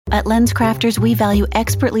At LensCrafters, we value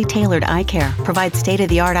expertly tailored eye care, provide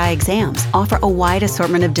state-of-the-art eye exams, offer a wide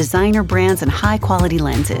assortment of designer brands and high-quality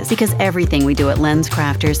lenses. Because everything we do at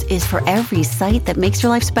LensCrafters is for every sight that makes your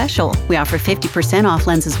life special. We offer 50% off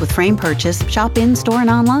lenses with frame purchase. Shop in-store and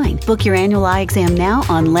online. Book your annual eye exam now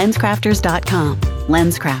on LensCrafters.com.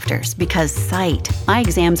 LensCrafters, because sight. Eye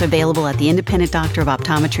exams are available at the independent doctor of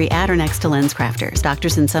optometry at or next to LensCrafters.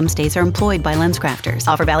 Doctors in some states are employed by LensCrafters.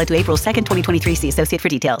 Offer valid to April 2nd, 2023. See associate for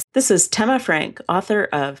details. This is Tema Frank, author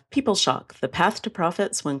of PeopleShock, The Path to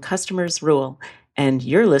Profits When Customers Rule, and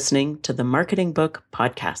you're listening to the Marketing Book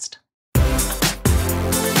Podcast.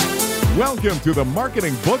 Welcome to the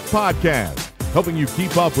Marketing Book Podcast, helping you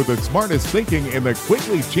keep up with the smartest thinking in the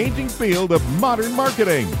quickly changing field of modern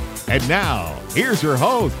marketing. And now, here's your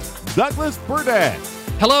host, Douglas Burdett.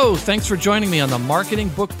 Hello, thanks for joining me on the Marketing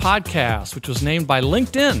Book Podcast, which was named by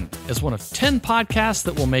LinkedIn as one of 10 podcasts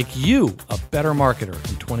that will make you a better marketer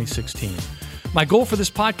in 2016. My goal for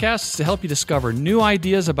this podcast is to help you discover new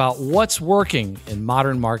ideas about what's working in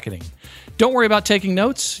modern marketing. Don't worry about taking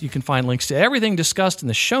notes. You can find links to everything discussed in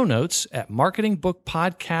the show notes at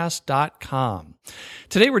marketingbookpodcast.com.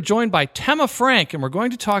 Today we're joined by Tema Frank, and we're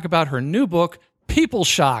going to talk about her new book,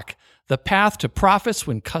 PeopleShock, The Path to Profits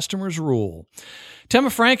When Customers Rule. Tema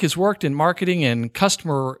Frank has worked in marketing and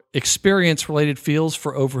customer experience-related fields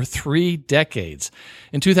for over 3 decades.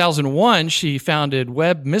 In 2001, she founded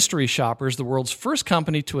Web Mystery Shoppers, the world's first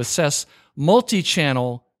company to assess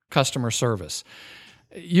multi-channel customer service.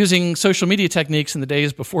 Using social media techniques in the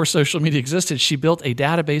days before social media existed, she built a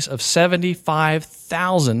database of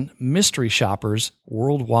 75,000 mystery shoppers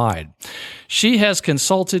worldwide. She has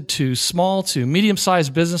consulted to small to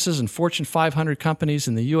medium-sized businesses and Fortune 500 companies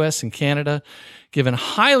in the U.S. and Canada, given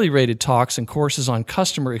highly rated talks and courses on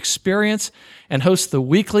customer experience, and hosts the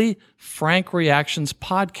weekly Frank Reactions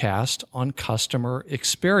podcast on customer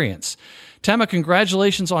experience. Tema,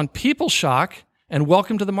 congratulations on PeopleShock, and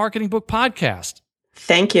welcome to the Marketing Book Podcast.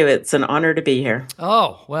 Thank you. It's an honor to be here.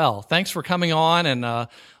 Oh, well, thanks for coming on, and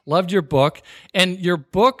loved your book. And your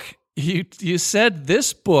book, you said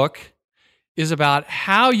this book is about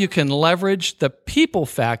how you can leverage the people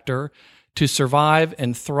factor to survive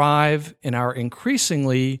and thrive in our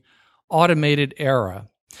increasingly automated era.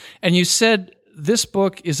 And you said this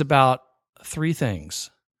book is about 3 things: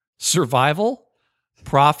 survival,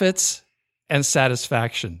 profits, and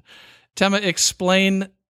satisfaction. Tema, explain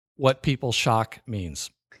what PeopleShock means.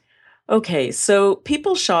 Okay, so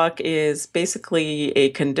PeopleShock is basically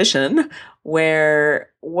a condition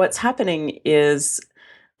where what's happening is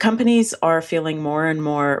companies are feeling more and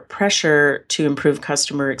more pressure to improve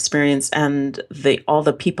customer experience and all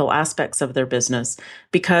the people aspects of their business,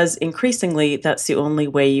 because increasingly that's the only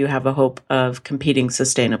way you have a hope of competing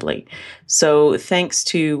sustainably. So thanks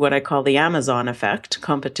to what I call the Amazon effect,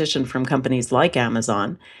 competition from companies like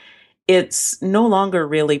Amazon, it's no longer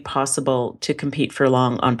really possible to compete for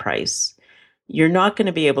long on price. You're not going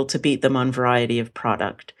to be able to beat them on variety of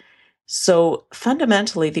product. So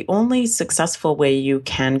fundamentally, the only successful way you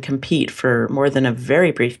can compete for more than a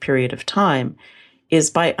very brief period of time is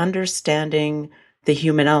by understanding the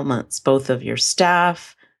human elements, both of your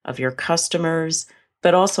staff, of your customers,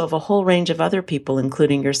 but also of a whole range of other people,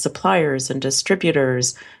 including your suppliers and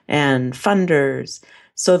distributors and funders.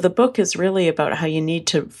 So the book is really about how you need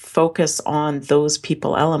to focus on those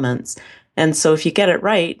people elements. And so if you get it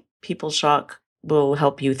right, PeopleShock will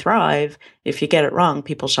help you thrive. If you get it wrong,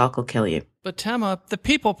 PeopleShock will kill you. But Tema, the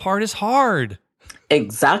people part is hard.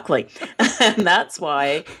 Exactly. And that's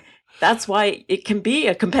why it can be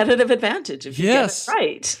a competitive advantage if you get it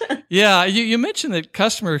right. Yeah, you mentioned that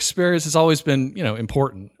customer experience has always been,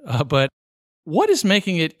 important. But what is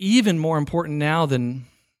making it even more important now than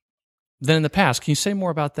in the past? Can you say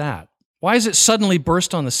more about that? Why is it suddenly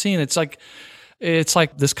burst on the scene? It's like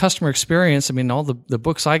this customer experience. I mean, all the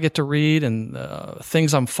books I get to read and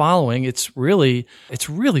things I'm following, it's really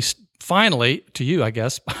finally, to you, I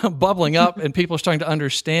guess, bubbling up, and people are starting to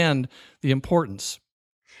understand the importance.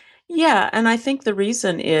 Yeah, and I think the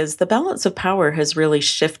reason is the balance of power has really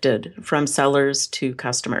shifted from sellers to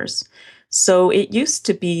customers. So it used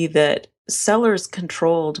to be that sellers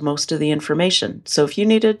controlled most of the information. So if you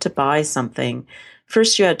needed to buy something,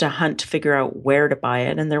 first you had to hunt to figure out where to buy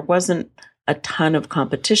it, and there wasn't a ton of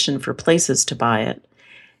competition for places to buy it.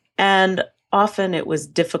 And often it was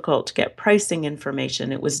difficult to get pricing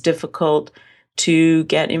information. It was difficult to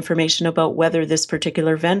get information about whether this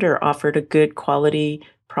particular vendor offered a good quality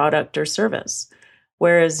product or service.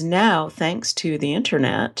 Whereas now, thanks to the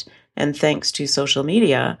internet and thanks to social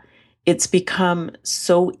media, it's become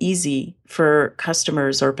so easy for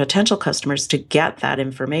customers or potential customers to get that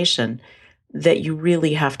information that you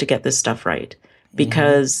really have to get this stuff right,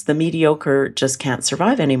 because the mediocre just can't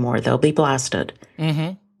survive anymore. They'll be blasted.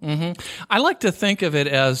 I like to think of it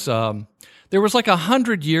as there was like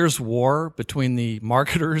 100 years war between the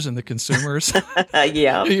marketers and the consumers.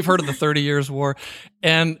 Yeah. You've heard of the 30 Years War,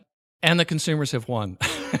 and the consumers have won,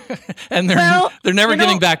 and they're never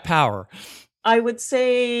getting back power. I would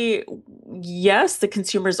say, yes, the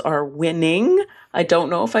consumers are winning. I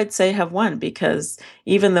don't know if I'd say have won, because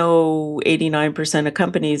even though 89% of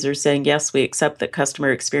companies are saying, yes, we accept that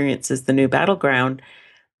customer experience is the new battleground,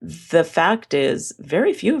 the fact is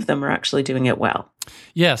very few of them are actually doing it well.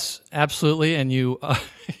 Yes, absolutely. And you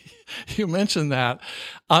you mentioned that.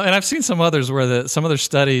 And I've seen some others where some other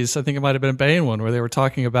studies, I think it might have been a Bain one, where they were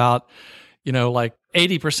talking about, like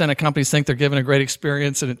 80% of companies think they're giving a great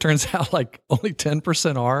experience, and it turns out like only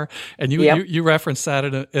 10% are. And you referenced that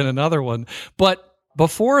in another one. But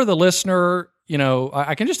before the listener,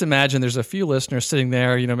 I can just imagine there's a few listeners sitting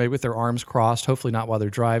there, maybe with their arms crossed, hopefully not while they're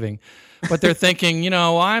driving, but they're thinking,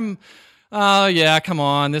 come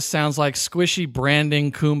on, this sounds like squishy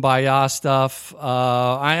branding, kumbaya stuff.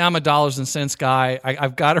 I'm a dollars and cents guy.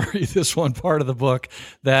 I've got to read this one part of the book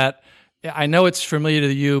that I know it's familiar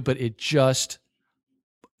to you, but it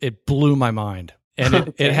blew my mind.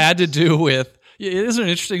 And it had to do with, isn't it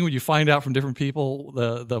interesting when you find out from different people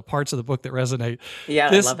the parts of the book that resonate? Yeah,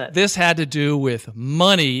 I love it. This had to do with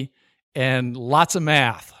money and lots of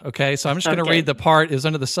math. Okay, so I'm just going to read the part is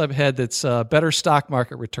under the subhead that's better stock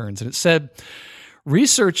market returns. And it said,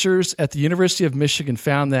 researchers at the University of Michigan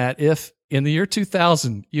found that if in the year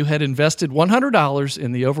 2000 you had invested $100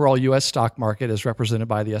 in the overall U.S. stock market as represented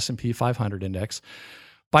by the S&P 500 index,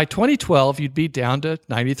 by 2012 you'd be down to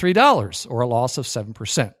 $93, or a loss of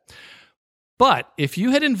 7%. But if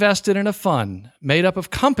you had invested in a fund made up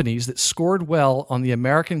of companies that scored well on the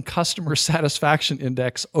American Customer Satisfaction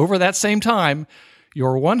Index over that same time,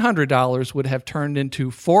 your $100 would have turned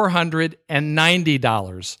into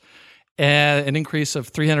 $490, an increase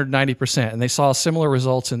of 390%. And they saw similar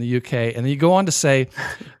results in the UK. And then you go on to say,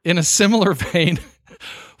 in a similar vein,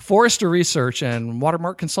 Forrester Research and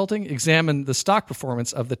Watermark Consulting examined the stock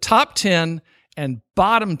performance of the top 10 and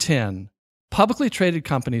bottom 10 publicly traded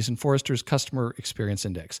companies in Forrester's Customer Experience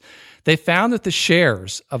Index. They found that the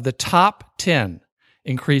shares of the top 10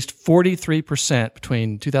 increased 43%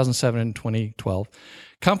 between 2007 and 2012.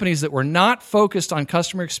 Companies that were not focused on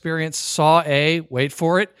customer experience saw a, wait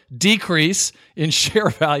for it, decrease in share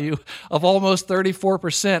value of almost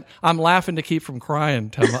 34%. I'm laughing to keep from crying,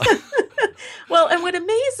 Tema. Well, and what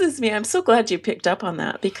amazes me, I'm so glad you picked up on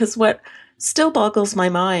that, because what still boggles my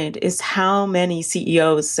mind is how many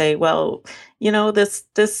CEOs say, well,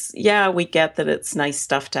 this, yeah, we get that it's nice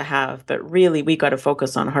stuff to have, but really we got to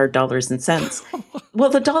focus on hard dollars and cents. Well,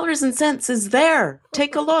 the dollars and cents is there.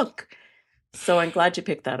 Take a look. So I'm glad you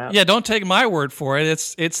picked that up. Yeah, don't take my word for it.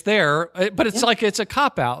 It's there, but it's like it's a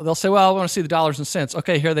cop-out. They'll say, well, I want to see the dollars and cents.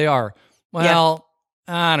 Okay, here they are. Well,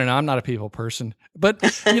 I don't know. I'm not a people person. But,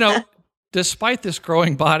 despite this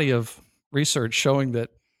growing body of research showing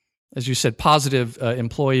that, as you said, positive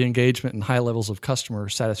employee engagement and high levels of customer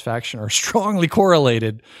satisfaction are strongly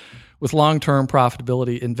correlated with long-term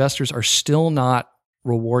profitability, investors are still not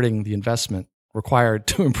rewarding the investment required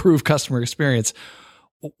to improve customer experience.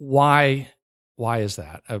 Why is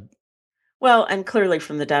that? Well, and clearly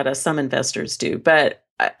from the data, some investors do. But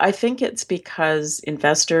I think it's because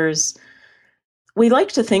investors, we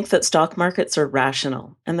like to think that stock markets are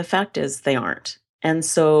rational. And the fact is they aren't. And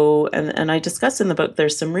so, and I discuss in the book,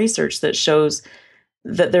 there's some research that shows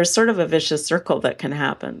that there's sort of a vicious circle that can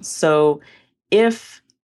happen. So if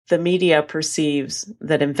the media perceives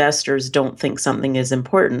that investors don't think something is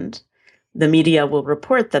important, the media will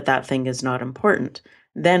report that that thing is not important.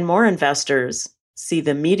 Then more investors see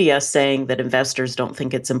the media saying that investors don't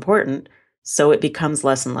think it's important, so it becomes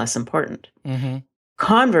less and less important. Mm-hmm.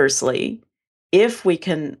 Conversely, if we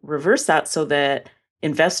can reverse that so that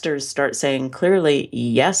investors start saying clearly,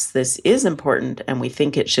 yes, this is important and we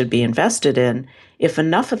think it should be invested in, if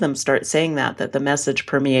enough of them start saying that the message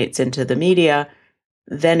permeates into the media,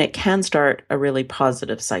 then it can start a really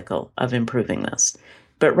positive cycle of improving this.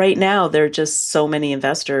 But right now, there are just so many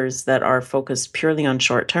investors that are focused purely on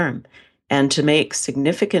short term. And to make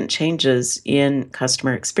significant changes in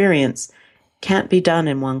customer experience can't be done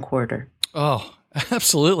in one quarter. Oh,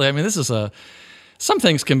 absolutely. I mean, some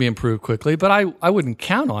things can be improved quickly, but I wouldn't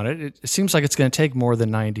count on it. It seems like it's going to take more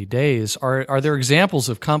than 90 days. Are there examples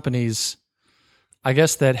of companies, I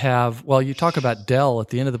guess, that have, well, you talk about Dell at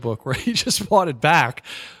the end of the book where he just bought it back,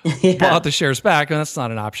 bought the shares back, and that's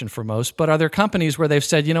not an option for most. But are there companies where they've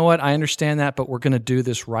said, you know what, I understand that, but we're going to do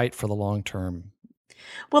this right for the long term?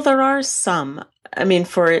 Well, there are some. I mean,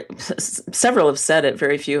 several have said it.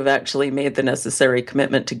 Very few have actually made the necessary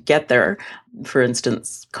commitment to get there. For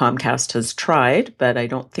instance, Comcast has tried, but I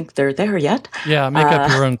don't think they're there yet. Yeah, make up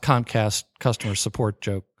your own Comcast customer support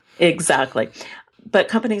joke. Exactly. But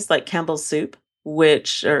companies like Campbell's Soup,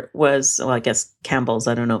 I guess Campbell's,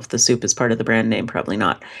 I don't know if the soup is part of the brand name, probably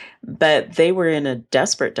not. But they were in a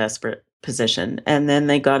desperate position. And then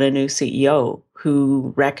they got a new CEO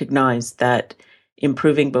who recognized that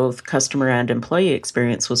improving both customer and employee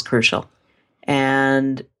experience was crucial.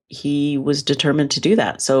 And he was determined to do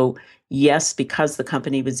that. So yes, because the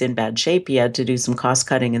company was in bad shape, he had to do some cost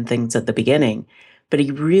cutting and things at the beginning, but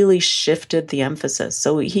he really shifted the emphasis.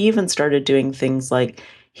 So he even started doing things like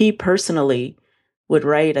he personally would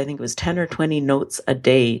write, I think it was 10 or 20 notes a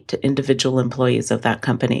day to individual employees of that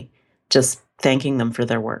company, just thanking them for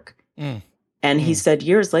their work. And he said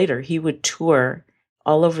years later, he would tour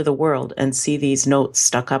all over the world and see these notes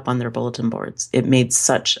stuck up on their bulletin boards. It made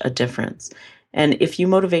such a difference. And if you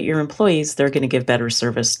motivate your employees, they're going to give better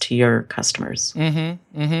service to your customers. I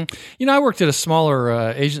worked at a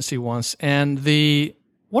smaller agency once, and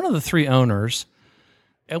one of the three owners,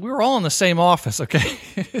 and we were all in the same office, okay?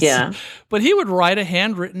 Yeah. But he would write a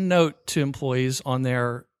handwritten note to employees on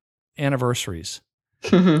their anniversaries.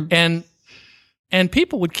 And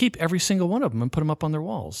people would keep every single one of them and put them up on their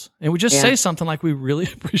walls. And would just say something like, we really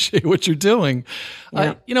appreciate what you're doing.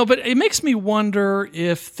 But it makes me wonder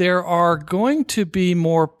if there are going to be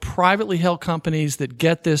more privately held companies that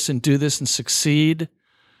get this and do this and succeed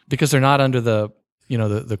because they're not under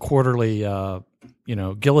the quarterly,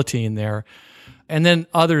 guillotine there. And then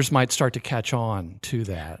others might start to catch on to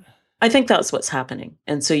that. I think that's what's happening.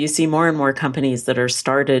 And so you see more and more companies that are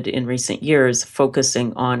started in recent years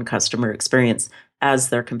focusing on customer experience as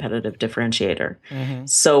their competitive differentiator.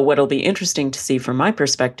 So what'll be interesting to see from my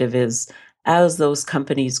perspective is as those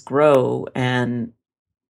companies grow and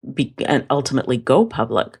ultimately go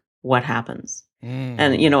public, what happens?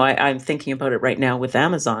 And, I'm thinking about it right now with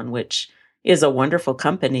Amazon, which is a wonderful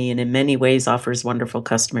company and in many ways offers wonderful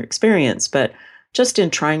customer experience. But just in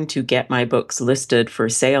trying to get my books listed for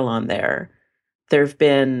sale on there have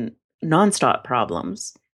been nonstop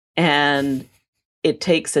problems. And it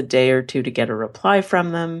takes a day or two to get a reply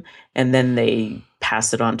from them. And then they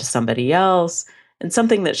pass it on to somebody else. And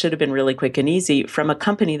something that should have been really quick and easy from a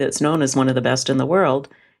company that's known as one of the best in the world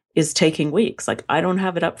is taking weeks. Like, I don't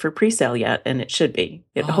have it up for pre-sale yet, and it should be.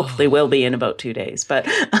 It hopefully will be in about 2 days. But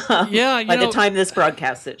by the time this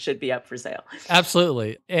broadcasts, it should be up for sale.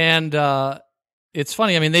 Absolutely. And it's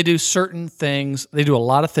funny. I mean, they do certain things. They do a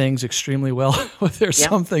lot of things extremely well. There's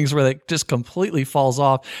some things where they just completely falls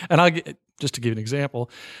off. And just to give you an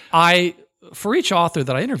example, for each author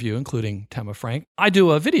that I interview, including Tema Frank, I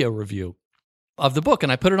do a video review of the book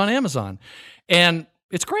and I put it on Amazon. And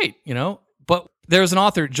it's great, But there's an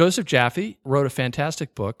author, Joseph Jaffe, wrote a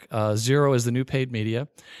fantastic book, Zero is the New Paid Media.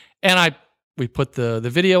 And we put the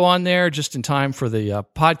video on there just in time for the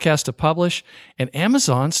podcast to publish. And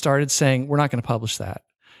Amazon started saying, we're not going to publish that.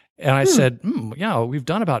 And I said, we've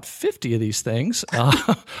done about 50 of these things.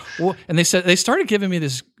 And they started giving me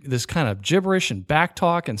this kind of gibberish and back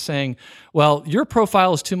talk and saying, well, your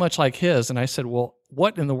profile is too much like his. And I said, well,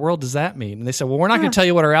 what in the world does that mean? And they said, well, we're not going to tell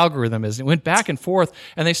you what our algorithm is. And it went back and forth.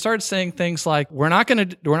 And they started saying things like, we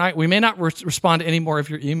may not respond to any more of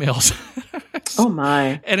your emails. Oh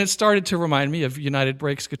my. And it started to remind me of United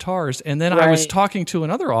Breaks Guitars. And then I was talking to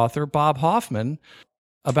another author, Bob Hoffman,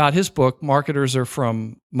 about his book, Marketers Are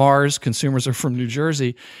From Mars, Consumers Are From New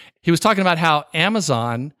Jersey. He was talking about how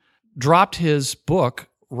Amazon dropped his book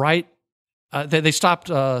they stopped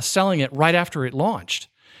selling it right after it launched.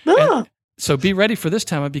 So be ready for this,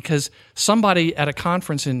 Tema, because somebody at a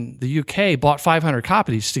conference in the UK bought 500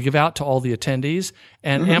 copies to give out to all the attendees,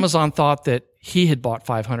 and Amazon thought that he had bought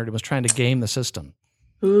 500 and was trying to game the system.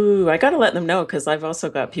 Ooh, I got to let them know because I've also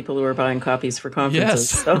got people who are buying copies for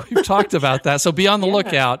conferences. Yes, so. We've talked about that. So be on the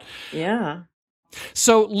lookout. Yeah.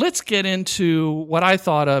 So let's get into what I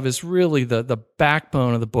thought of as really the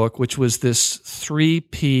backbone of the book, which was this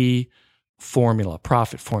 3P formula,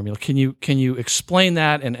 profit formula. Can you explain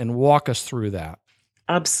that and walk us through that?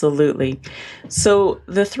 Absolutely. So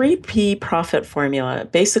the 3P profit formula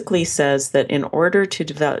basically says that in order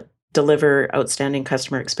to deliver outstanding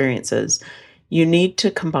customer experiences, you need to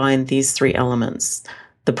combine these three elements: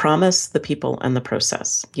 the promise, the people, and the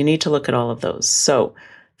process. You need to look at all of those. So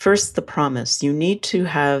first, the promise. You need to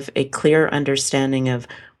have a clear understanding of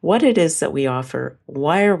what it is that we offer,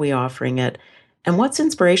 why are we offering it, and what's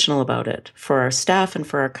inspirational about it for our staff and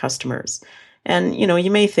for our customers. And, you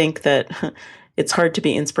may think that it's hard to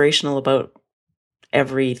be inspirational about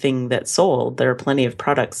everything that's sold. There are plenty of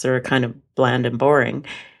products that are kind of bland and boring.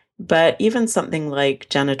 But even something like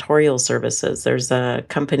janitorial services, there's a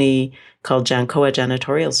company called Jancoa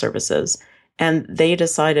Janitorial Services, and they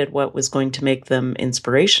decided what was going to make them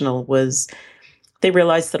inspirational was they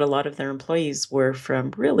realized that a lot of their employees were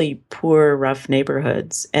from really poor, rough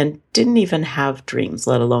neighborhoods and didn't even have dreams,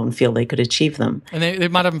 let alone feel they could achieve them. And they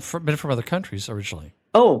might have been from other countries originally.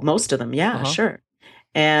 Oh, most of them. Yeah, sure.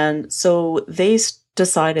 And so they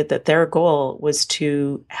decided that their goal was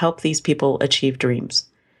to help these people achieve dreams.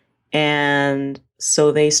 And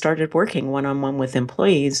so they started working one-on-one with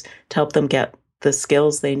employees to help them get the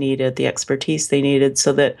skills they needed, the expertise they needed,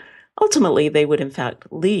 so that ultimately they would in fact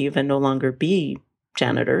leave and no longer be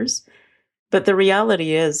janitors. But the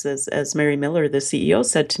reality is, as Mary Miller, the CEO,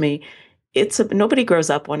 said to me, nobody grows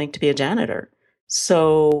up wanting to be a janitor.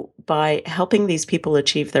 So by helping these people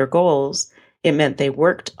achieve their goals, it meant they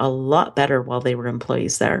worked a lot better while they were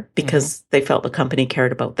employees there because they felt the company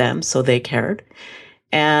cared about them, so they cared.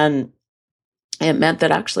 And it meant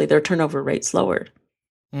that actually their turnover rates lowered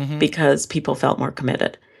because people felt more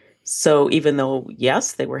committed. So even though,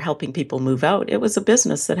 yes, they were helping people move out, it was a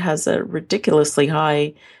business that has a ridiculously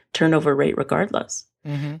high turnover rate regardless.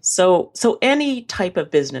 So any type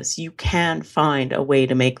of business, you can find a way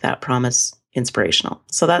to make that promise inspirational.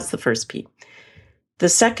 So that's the first P. The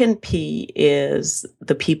second P is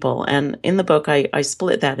the people. And in the book, I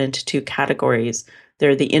split that into two categories. There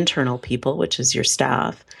are the internal people, which is your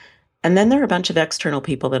staff. And then there are a bunch of external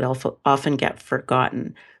people that often get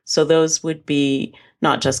forgotten. So those would be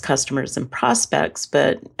not just customers and prospects,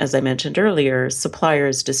 but as I mentioned earlier,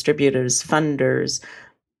 suppliers, distributors, funders,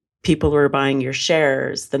 people who are buying your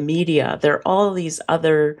shares, the media. There are all this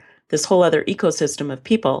whole other ecosystem of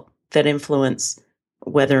people that influence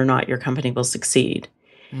whether or not your company will succeed.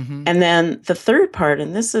 And then the third part,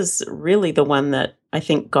 and this is really the one that I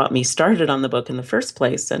think got me started on the book in the first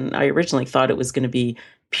place, and I originally thought it was going to be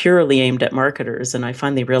purely aimed at marketers, and I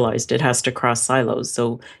finally realized it has to cross silos,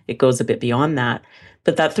 so it goes a bit beyond that.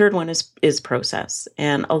 But that third one is process.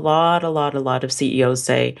 And a lot of CEOs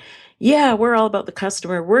say, yeah, we're all about the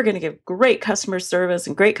customer. We're going to give great customer service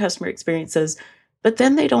and great customer experiences. But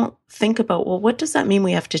then they don't think about, well, what does that mean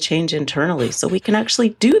we have to change internally so we can actually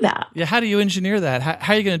do that? Yeah, how do you engineer that?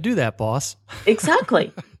 How are you going to do that, boss?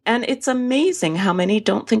 Exactly. And it's amazing how many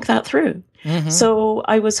don't think that through. So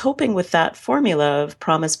I was hoping with that formula of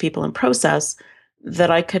promise, people, and process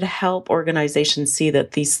that I could help organizations see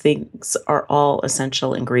that these things are all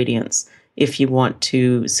essential ingredients if you want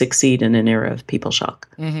to succeed in an era of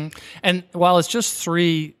PeopleShock. And while it's just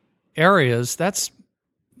 3 areas, that's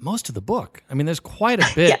most of the book. I mean, there's quite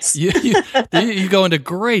a bit. Yes. You go into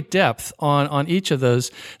great depth on each of those.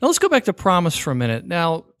 Now, let's go back to promise for a minute.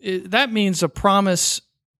 Now, that means a promise,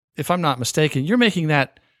 if I'm not mistaken, you're making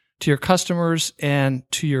that to your customers and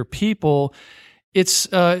to your people. Is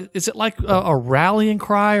it like a rallying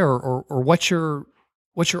cry or what you're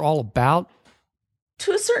all about?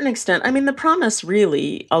 To a certain extent. I mean, the promise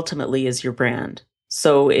really ultimately is your brand.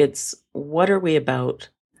 So it's what are we about?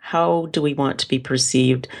 How do we want to be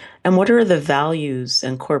perceived? And what are the values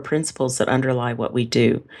and core principles that underlie what we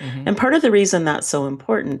do? And part of the reason that's so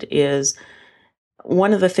important is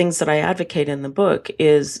one of the things that I advocate in the book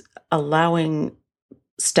is allowing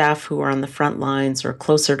staff who are on the front lines or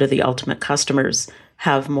closer to the ultimate customers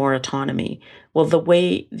have more autonomy. Well,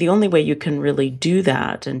 the only way you can really do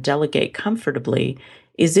that and delegate comfortably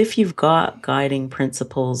is if you've got guiding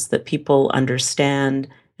principles that people understand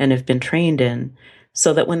and have been trained in,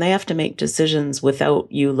 so that when they have to make decisions without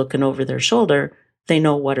you looking over their shoulder, they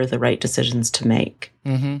know what are the right decisions to make.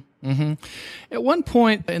 At one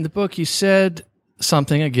point in the book, you said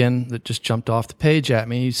something, again, that just jumped off the page at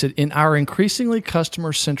me. You said, in our increasingly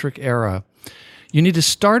customer-centric era, you need to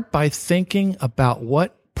start by thinking about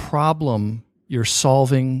what problem you're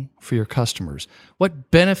solving for your customers.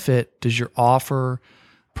 What benefit does your offer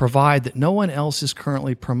provide that no one else is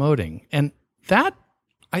currently promoting? And that,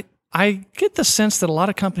 I get the sense that a lot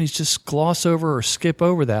of companies just gloss over or skip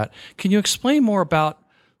over that. Can you explain more about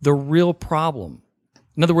the real problem?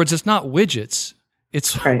 In other words, it's not widgets.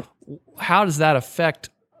 It's right. How does that affect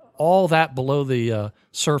all that below the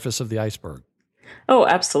surface of the iceberg? Oh,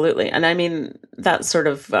 absolutely. And I mean, that's sort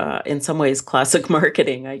of, in some ways, classic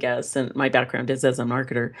marketing, I guess. And my background is as a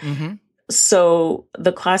marketer. So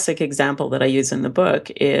the classic example that I use in the book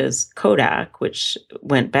is Kodak, which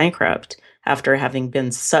went bankrupt after having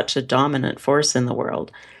been such a dominant force in the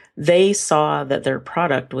world. They saw that their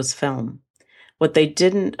product was film. What they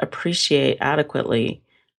didn't appreciate adequately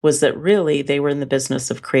was that really they were in the business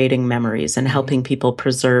of creating memories and helping people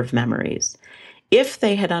preserve memories. If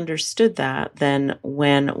they had understood that, then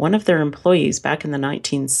when one of their employees back in the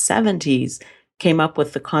 1970s came up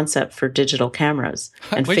with the concept for digital cameras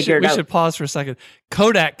and we figured out... We should pause for a second.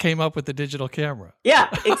 Kodak came up with the digital camera. Yeah,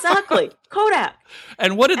 exactly. Kodak.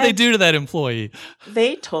 And what did they do to that employee?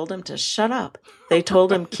 They told him to shut up. They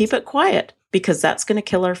told him, keep it quiet, because that's going to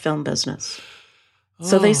kill our film business.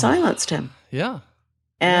 So they silenced him. Yeah.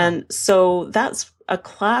 And so that's a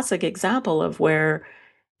classic example of where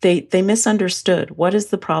they misunderstood what is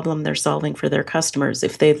the problem they're solving for their customers.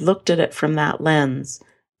 If they looked at it from that lens,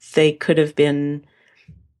 they could have been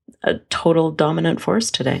a total dominant force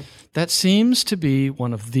today. That seems to be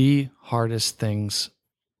one of the hardest things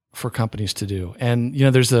for companies to do. And,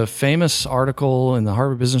 there's a famous article in the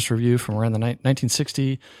Harvard Business Review from around the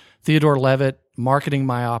 1960, Theodore Levitt, Marketing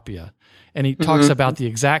Myopia. And he talks about the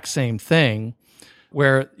exact same thing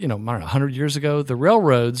where, I don't know, 100 years ago, the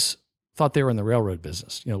railroads thought they were in the railroad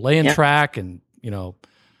business, laying track and,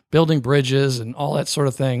 building bridges and all that sort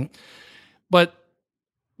of thing. But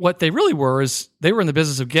what they really were is they were in the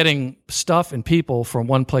business of getting stuff and people from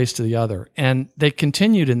one place to the other. And they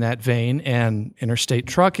continued in that vein, and interstate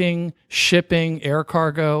trucking, shipping, air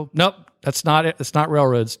cargo. Nope, that's not it. It's not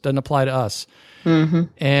railroads. Doesn't apply to us. Mm-hmm.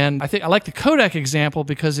 And I like the Kodak example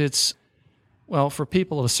because it's, well, for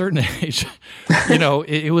people of a certain age,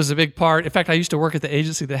 it was a big part. In fact, I used to work at the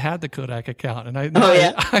agency that had the Kodak account, and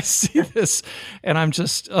I see this, and I'm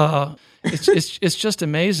just, it's just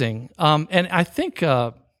amazing. And I think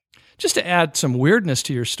just to add some weirdness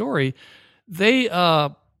to your story, they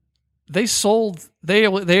were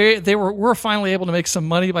finally able to make some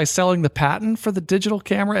money by selling the patent for the digital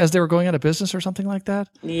camera as they were going out of business or something like that.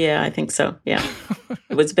 Yeah, I think so. Yeah.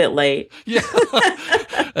 It was a bit late. Yeah.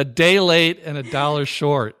 A day late and $1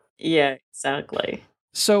 short. Yeah, exactly.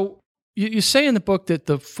 So you say in the book that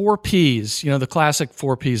the 4 Ps, the classic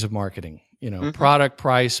 4 Ps of marketing, product,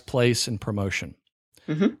 price, place, and promotion.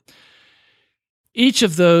 Mm-hmm. Each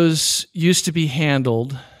of those used to be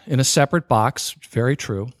handled in a separate box. Very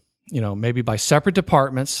true. Maybe by separate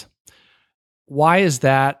departments. Why is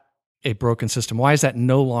that a broken system? Why is that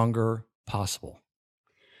no longer possible?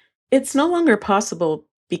 It's no longer possible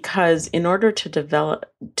because in order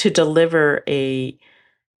to deliver a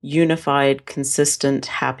unified, consistent,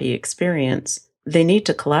 happy experience, they need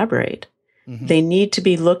to collaborate. Mm-hmm. You need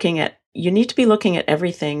to be looking at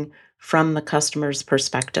everything from the customer's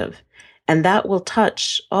perspective. And that will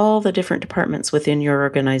touch all the different departments within your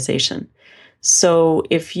organization. So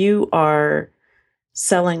if you are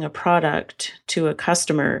selling a product to a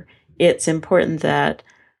customer, it's important that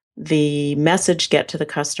the message get to the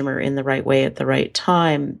customer in the right way at the right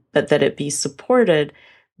time, but that it be supported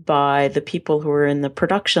by the people who are in the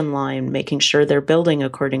production line, making sure they're building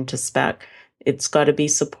according to spec. It's got to be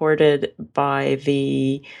supported by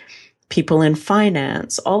the people in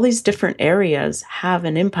finance. All these different areas have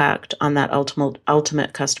an impact on that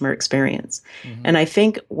ultimate customer experience. Mm-hmm. And I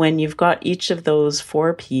think when you've got each of those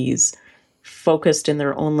 4 Ps focused in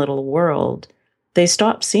their own little world, they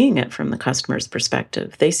stop seeing it from the customer's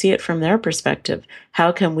perspective. They see it from their perspective.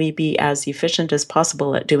 How can we be as efficient as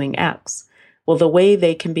possible at doing X? Well, the way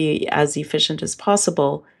they can be as efficient as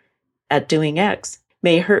possible at doing X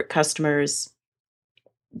may hurt customers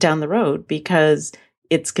down the road because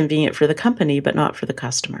it's convenient for the company, but not for the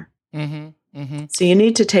customer. Mm-hmm, mm-hmm. So you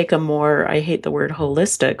need to take a more, I hate the word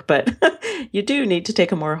holistic, but you do need to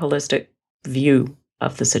take a more holistic view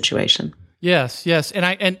of the situation. Yes.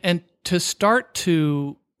 And to start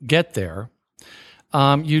to get there,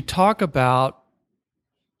 you talk about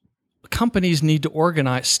companies need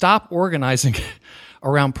to stop organizing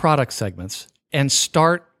around product segments and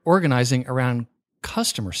start organizing around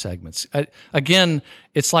customer segments. Again,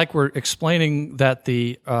 it's like we're explaining that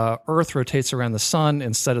the Earth rotates around the sun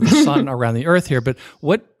instead of the sun around the Earth here. But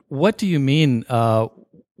what do you mean to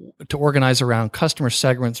organize around customer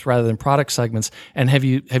segments rather than product segments? And have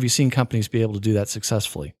you seen companies be able to do that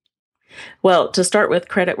successfully? Well, to start with,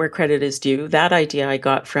 credit where credit is due. That idea I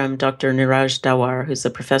got from Dr. Niraj Dawar, who's a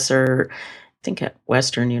professor, I think at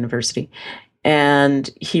Western University. And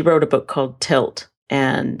he wrote a book called Tilt.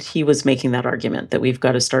 And he was making that argument that we've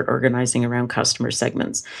got to start organizing around customer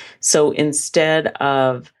segments. So instead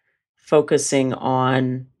of focusing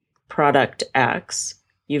on product X,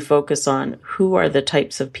 you focus on who are the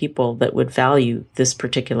types of people that would value this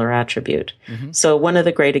particular attribute. Mm-hmm. So one of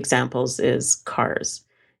the great examples is cars.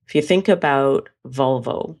 If you think about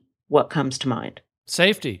Volvo, what comes to mind?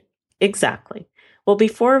 Safety. Exactly. Well,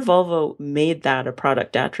 before Volvo made that a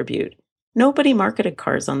product attribute, nobody marketed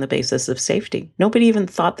cars on the basis of safety. Nobody even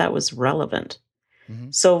thought that was relevant.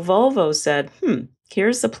 Mm-hmm. So Volvo said,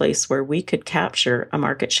 here's a place where we could capture a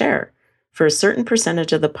market share. For a certain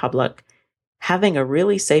percentage of the public, having a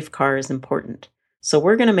really safe car is important. So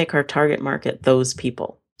we're going to make our target market those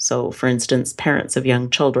people. So for instance, parents of young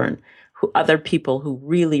children, other people who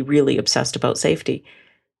really, really obsessed about safety.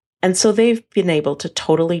 And so they've been able to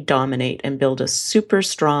totally dominate and build a super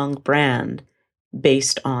strong brand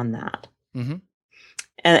based on that. Mm-hmm.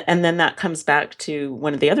 And then that comes back to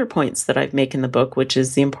one of the other points that I've made in the book, which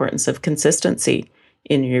is the importance of consistency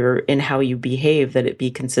in how you behave, that it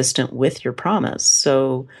be consistent with your promise.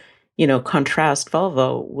 So, contrast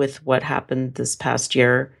Volvo with what happened this past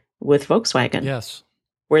year with Volkswagen. Yes.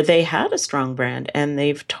 Where they had a strong brand and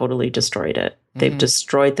they've totally destroyed it. They've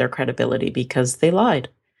destroyed their credibility because they lied.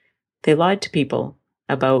 They lied to people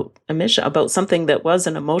about about something that was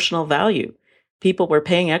an emotional value. People were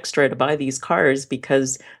paying extra to buy these cars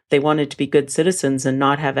because they wanted to be good citizens and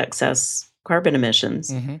not have excess carbon emissions.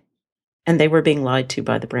 Mm-hmm. And they were being lied to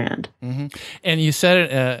by the brand. Mm-hmm. And you said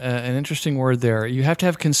an interesting word there. You have to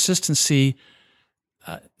have consistency,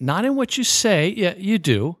 not in what you say. Yeah, you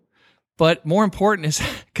do. But more important is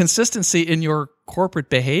consistency in your corporate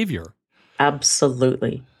behavior.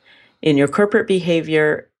 Absolutely. In your corporate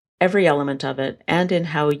behavior, every element of it, and in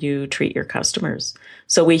how you treat your customers.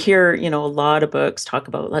 So we hear, a lot of books talk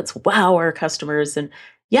about let's wow our customers. And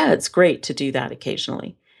yeah, it's great to do that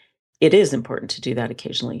occasionally. It is important to do that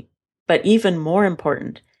occasionally. But even more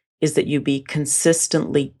important is that you be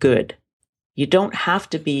consistently good. You don't have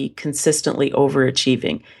to be consistently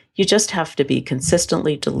overachieving. You just have to be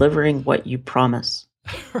consistently delivering what you promise,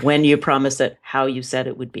 when you promise it, how you said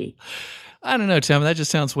it would be. I don't know, Tema, that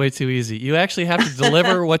just sounds way too easy. You actually have to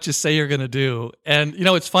deliver what you say you're going to do. And,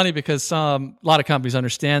 it's funny because a lot of companies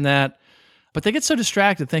understand that, but they get so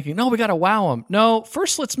distracted thinking, no, we got to wow them. No,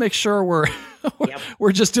 first let's make sure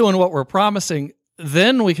we're just doing what we're promising.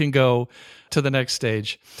 Then we can go to the next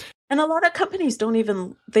stage. And a lot of companies don't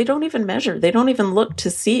even measure. They don't even look to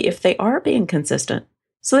see if they are being consistent.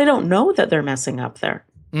 So they don't know that they're messing up there.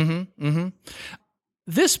 Mm-hmm, mm-hmm.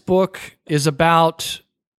 This book is about,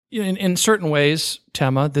 in certain ways,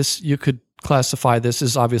 Tema, you could classify this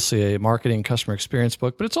as obviously a marketing customer experience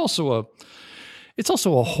book, but it's also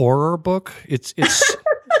a horror book. It's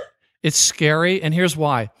it's scary, and here's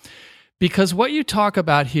why. Because what you talk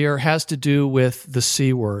about here has to do with the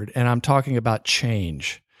C word, and I'm talking about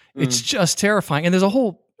change. It's just terrifying. And there's a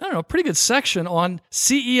whole, pretty good section on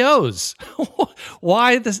CEOs.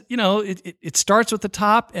 Why this, it starts with the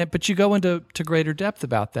top, but you go into greater depth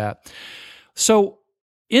about that. So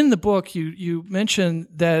in the book, you mentioned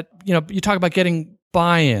that, you talk about getting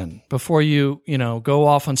buy-in before you go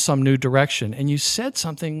off on some new direction. And you said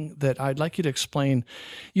something that I'd like you to explain.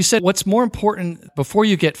 You said what's more important before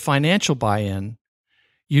you get financial buy-in,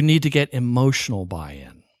 you need to get emotional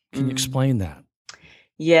buy-in. Can you explain that?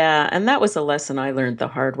 Yeah, and that was a lesson I learned the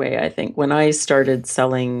hard way, I think, when I started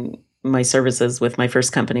selling my services with my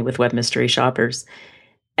first company with Web Mystery Shoppers.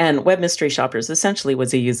 And Web Mystery Shoppers essentially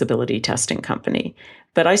was a usability testing company.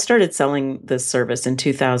 But I started selling this service in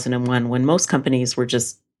 2001 when most companies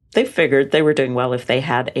they figured they were doing well if they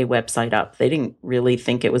had a website up. They didn't really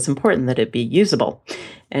think it was important that it be usable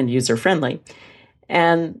and user-friendly.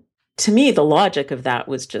 And to me, the logic of that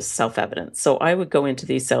was just self-evident. So I would go into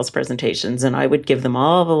these sales presentations and I would give them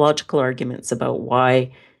all the logical arguments about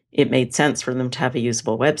why it made sense for them to have a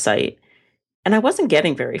usable website. And I wasn't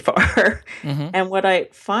getting very far. Mm-hmm. And what I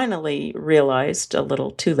finally realized, a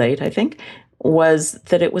little too late, I think, was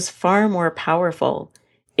that it was far more powerful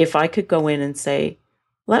if I could go in and say,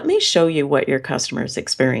 let me show you what your customers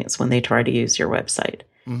experience when they try to use your website.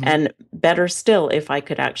 Mm-hmm. And better still, if I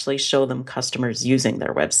could actually show them customers using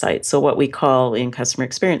their website. So what we call in customer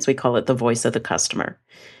experience, we call it the voice of the customer.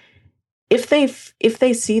 If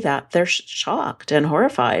they see that, they're shocked and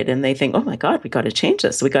horrified, and they think, oh my God, we got to change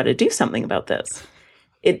this. We got to do something about this.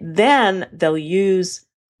 Then they'll use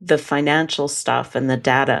the financial stuff and the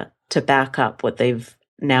data to back up what they've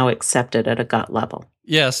now accepted at a gut level.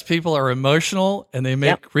 Yes, people are emotional, and they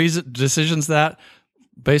make decisions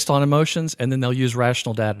based on emotions, and then they'll use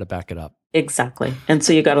rational data to back it up. Exactly. And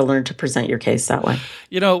so you got to learn to present your case that way.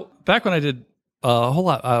 Back when I did a whole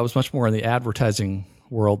lot, I was much more in the advertising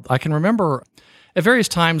world. I can remember at various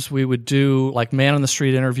times we would do like man on the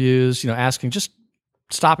street interviews, just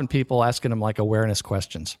stopping people, asking them like awareness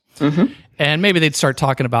questions. Mm-hmm. And maybe they'd start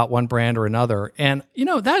talking about one brand or another. And,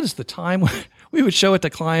 that is the time when we would show it to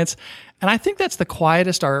clients. And I think that's the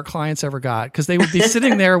quietest our clients ever got, because they would be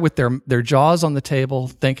sitting there with their jaws on the table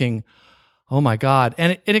thinking, oh my God.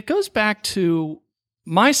 And it goes back to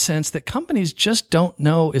my sense that companies just don't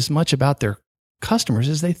know as much about their customers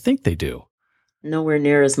as they think they do. Nowhere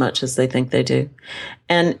near as much as they think they do.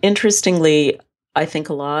 And interestingly, I think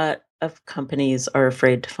a lot of companies are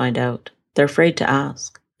afraid to find out. They're afraid to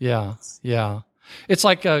ask. Yeah, yeah. It's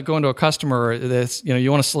like going to a customer that's, we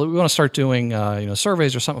want to start doing,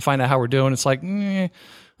 surveys or something, find out how we're doing. It's like,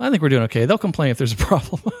 I think we're doing okay. They'll complain if there's a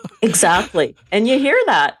problem. Exactly. And you hear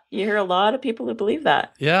that. You hear a lot of people who believe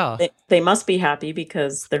that. Yeah. They must be happy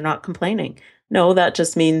because they're not complaining. No, that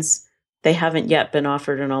just means they haven't yet been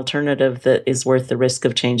offered an alternative that is worth the risk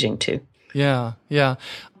of changing to. Yeah, yeah.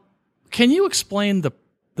 Can you explain the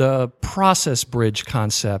process bridge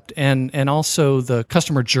concept and also the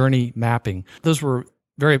customer journey mapping? Those were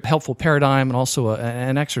very helpful paradigm and also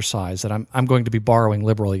an exercise that I'm going to be borrowing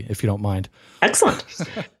liberally, if you don't mind. Excellent.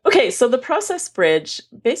 Okay, so the process bridge,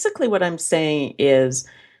 basically what I'm saying is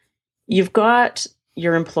you've got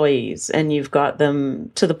your employees and you've got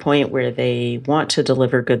them to the point where they want to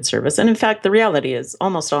deliver good service. And in fact, the reality is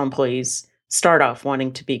almost all employees start off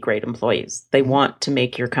wanting to be great employees. They want to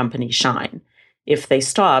make your company shine. If they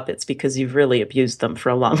stop, it's because you've really abused them for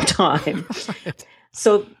a long time. Right.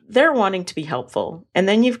 So they're wanting to be helpful. And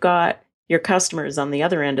then you've got your customers on the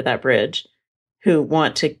other end of that bridge who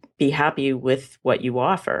want to be happy with what you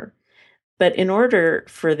offer. But in order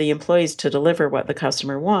for the employees to deliver what the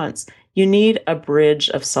customer wants, you need a bridge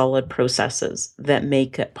of solid processes that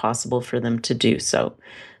make it possible for them to do so.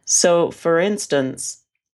 So, for instance,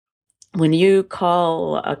 when you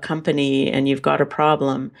call a company and you've got a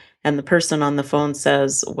problem and the person on the phone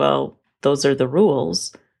says, well, those are the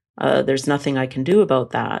rules, there's nothing I can do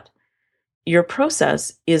about that, your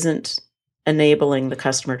process isn't enabling the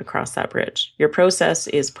customer to cross that bridge. Your process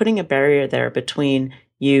is putting a barrier there between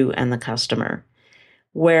you and the customer.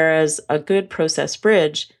 Whereas a good process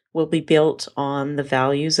bridge will be built on the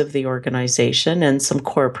values of the organization and some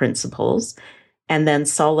core principles, and then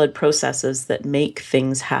solid processes that make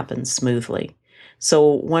things happen smoothly. So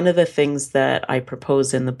one of the things that I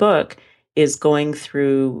propose in the book is going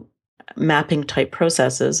through mapping type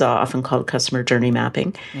processes, often called customer journey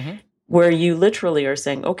mapping, where you literally are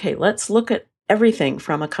saying, okay, let's look at everything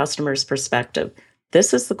from a customer's perspective.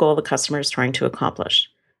 This is the goal the customer is trying to accomplish.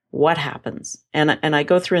 What happens? And I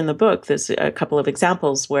go through in the book, there's a couple of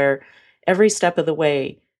examples where every step of the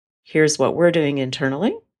way, here's what we're doing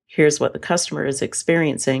internally, here's what the customer is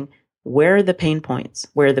experiencing, where are the pain points?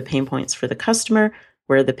 Where are the pain points for the customer?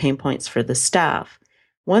 Where are the pain points for the staff?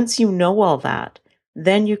 Once you know all that,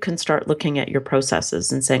 then you can start looking at your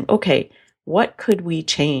processes and saying, okay, what could we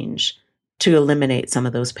change to eliminate some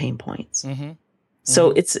of those pain points?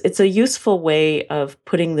 So it's a useful way of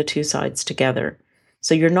putting the two sides together.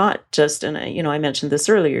 So you're not just, and I mentioned this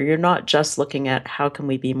earlier, you're not just looking at how can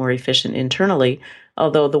we be more efficient internally,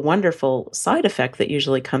 although the wonderful side effect that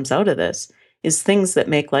usually comes out of this is things that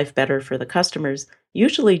make life better for the customers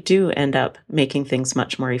usually do end up making things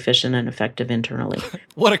much more efficient and effective internally.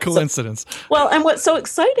 What a coincidence. And what's so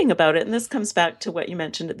exciting about it, and this comes back to what you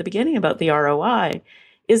mentioned at the beginning about the ROI,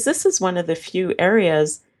 is this is one of the few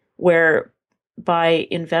areas where by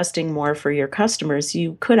investing more for your customers,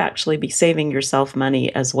 you could actually be saving yourself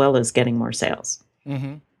money as well as getting more sales.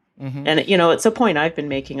 And, it's a point I've been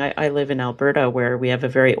making. I live in Alberta where we have a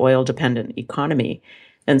very oil-dependent economy.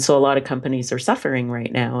 And so a lot of companies are suffering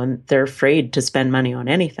right now and they're afraid to spend money on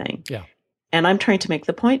anything. Yeah. And I'm trying to make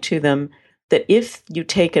the point to them that if you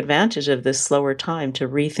take advantage of this slower time to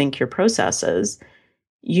rethink your processes,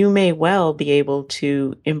 you may well be able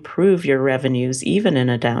to improve your revenues even in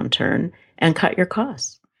a downturn and cut your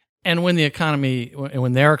costs. And when their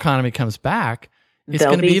economy comes back, it's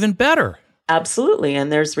going to be even better. Absolutely.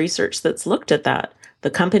 And there's research that's looked at that. The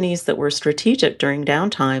companies that were strategic during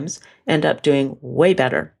downtimes end up doing way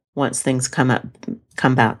better once things come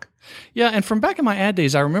back. Yeah, and from back in my ad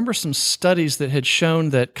days, I remember some studies that had shown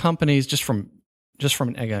that companies just from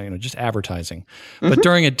advertising, but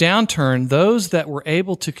during a downturn, those that were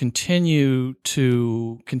able to continue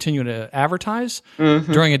to advertise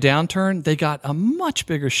during a downturn, they got a much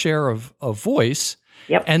bigger share of voice.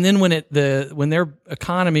 Yep. And then when their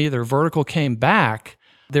economy, their vertical came back,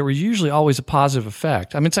 there were usually always a positive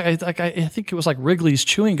effect. I mean, it's I think it was like Wrigley's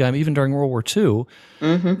chewing gum, even during World War II.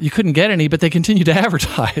 You couldn't get any, but they continued to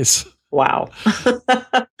advertise. Wow.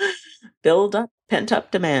 Build up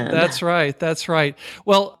pent-up demand. That's right.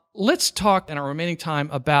 Well, let's talk in our remaining time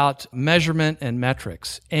about measurement and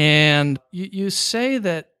metrics. And you say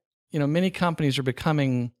that, many companies are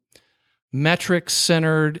becoming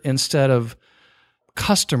metric-centered instead of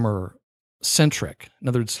customer-centric. In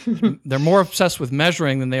other words, they're more obsessed with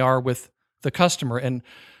measuring than they are with the customer. And,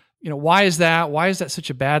 why is that? Why is that such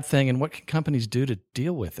a bad thing? And what can companies do to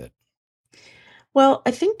deal with it? Well,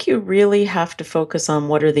 I think you really have to focus on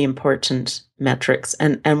what are the important metrics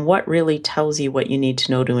and what really tells you what you need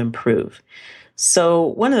to know to improve. So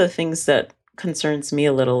one of the things that concerns me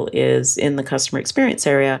a little is in the customer experience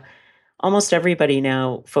area, almost everybody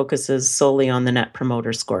now focuses solely on the Net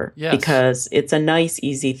Promoter Score because it's a nice,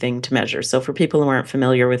 easy thing to measure. So for people who aren't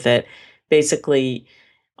familiar with it, basically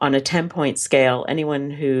on a 10-point scale, anyone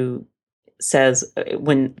who says,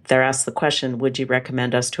 when they're asked the question, would you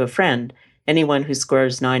recommend us to a friend? Anyone who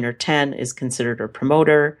scores 9 or 10 is considered a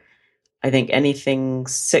promoter. I think anything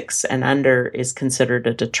 6 and under is considered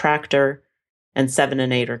a detractor, and 7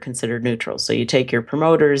 and 8 are considered neutral. So you take your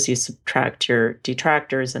promoters, you subtract your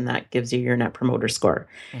detractors, and that gives you your Net Promoter Score.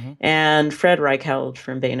 Mm-hmm. And Fred Reichheld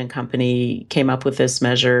from Bain & Company came up with this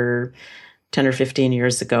measure 10 or 15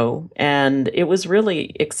 years ago. And it was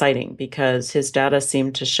really exciting because his data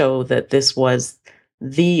seemed to show that this was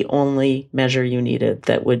the only measure you needed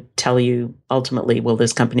that would tell you ultimately, will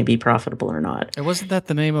this company be profitable or not? And wasn't that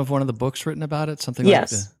the name of one of the books written about it? Something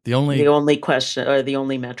yes. like the only question or the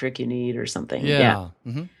only metric you need or something. Yeah.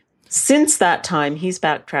 Mm-hmm. Since that time, he's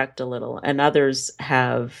backtracked a little, and others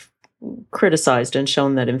have criticized and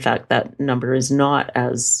shown that, in fact, that number is not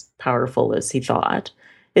as powerful as he thought.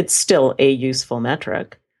 It's still a useful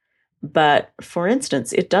metric. But for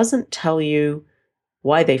instance, it doesn't tell you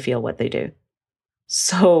why they feel what they do.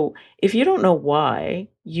 So if you don't know why,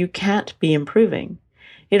 you can't be improving.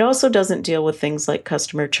 It also doesn't deal with things like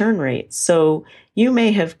customer churn rates. So you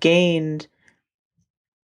may have gained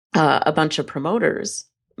a bunch of promoters,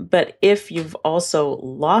 but if you've also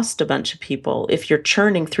lost a bunch of people, if you're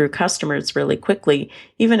churning through customers really quickly,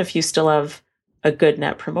 even if you still have a good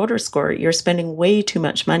Net Promoter Score, you're spending way too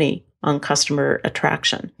much money on customer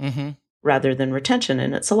attraction. Mm-hmm. rather than retention.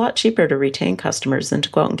 And it's a lot cheaper to retain customers than to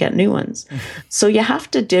go out and get new ones. So you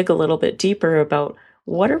have to dig a little bit deeper about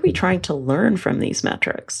what are we trying to learn from these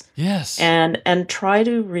metrics? Yes. And try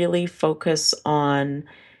to really focus on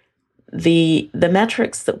the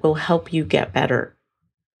metrics that will help you get better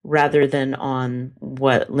rather than on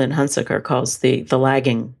what Lynn Hunsaker calls the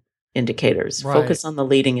lagging indicators. Right. Focus on the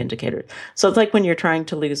leading indicators. So it's like when you're trying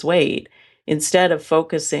to lose weight, instead of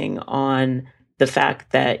focusing on the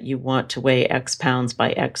fact that you want to weigh X pounds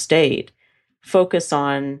by X date, focus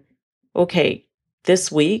on, okay,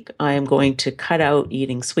 this week I am going to cut out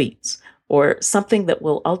eating sweets or something that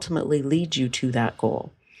will ultimately lead you to that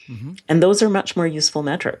goal. Mm-hmm. And those are much more useful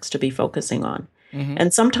metrics to be focusing on. Mm-hmm.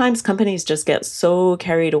 And sometimes companies just get so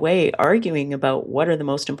carried away arguing about what are the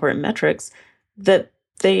most important metrics that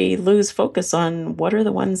they lose focus on what are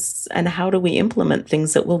the ones and how do we implement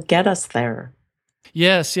things that will get us there.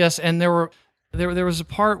 Yes. And there was a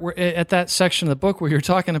part where at that section of the book where you're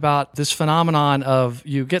talking about this phenomenon of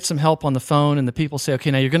you get some help on the phone and the people say,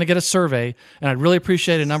 okay, now you're going to get a survey and I'd really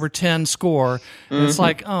appreciate a number 10 score. And mm-hmm. It's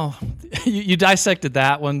like, oh, you dissected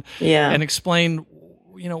that one and explained,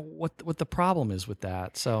 what the problem is with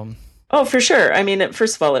that. So. Oh, for sure. I mean,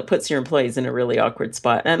 first of all, it puts your employees in a really awkward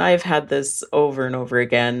spot. And I've had this over and over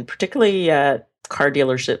again, particularly at car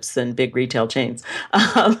dealerships and big retail chains,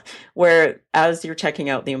 where as you're checking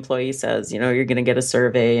out, the employee says, you're going to get a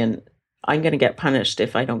survey and I'm going to get punished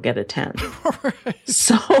if I don't get a 10. Right.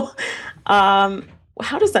 So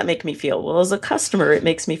how does that make me feel? Well, as a customer, it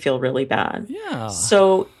makes me feel really bad. Yeah.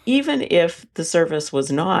 So even if the service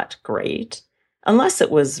was not great, unless it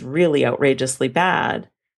was really outrageously bad,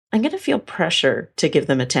 I'm going to feel pressure to give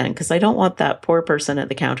them a 10 because I don't want that poor person at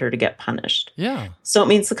the counter to get punished. Yeah. So it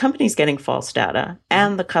means the company's getting false data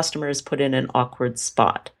and the customer is put in an awkward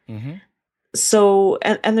spot. Mm-hmm. So,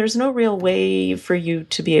 and there's no real way for you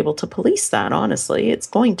to be able to police that, honestly. It's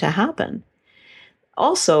going to happen.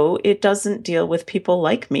 Also, it doesn't deal with people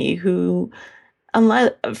like me who,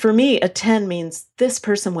 for me, a 10 means this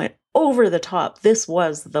person went over the top. This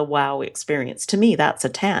was the wow experience. To me, that's a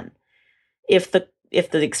 10. If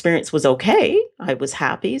the experience was okay, I was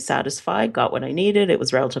happy, satisfied, got what I needed, it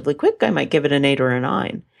was relatively quick, I might give it an 8 or a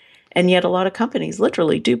 9. And yet a lot of companies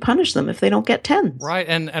literally do punish them if they don't get 10s. Right.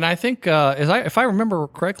 And I think, if I remember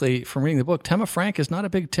correctly from reading the book, Tema Frank is not a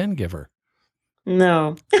big 10 giver.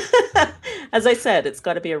 No. As I said, it's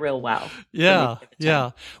got to be a real wow. Yeah.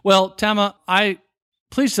 Yeah. Well, Tema,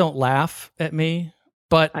 please don't laugh at me,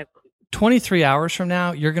 but 23 hours from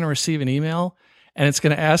now, you're going to receive an email and it's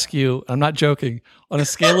going to ask you, I'm not joking, on a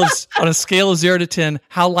scale of 0 to 10,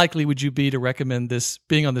 how likely would you be to recommend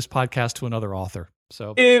being on this podcast to another author?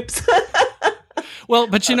 So, oops. Well,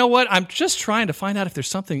 but you know what? I'm just trying to find out if there's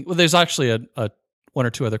something. Well, there's actually a one or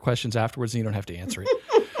two other questions afterwards, and you don't have to answer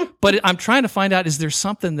it. But I'm trying to find out: is there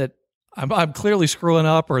something that I'm clearly screwing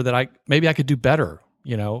up, or that maybe I could do better?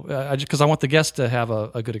 Because I want the guest to have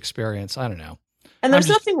a good experience. I don't know. And there's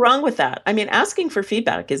nothing wrong with that. I mean, asking for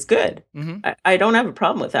feedback is good. Mm-hmm. I don't have a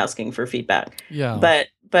problem with asking for feedback. Yeah.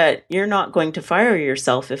 but you're not going to fire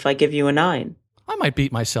yourself if I give you a 9. I might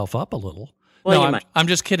beat myself up a little. Well, no, you might. I'm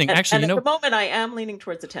just kidding. Actually, at the moment, I am leaning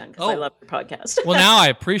towards a 10 because I love your podcast. Well, now I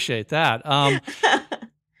appreciate that.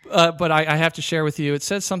 But I have to share with you, it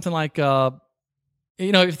says something like,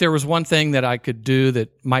 if there was one thing that I could do that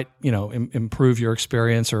might, improve your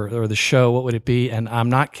experience or the show, what would it be? And I'm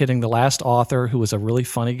not kidding. The last author, who was a really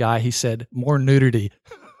funny guy, he said, more nudity.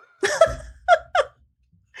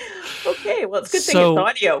 Okay, well, it's a good thing it's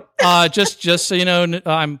audio. just so you know,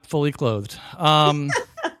 I'm fully clothed.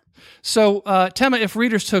 So, Tema, if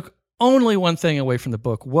readers took only one thing away from the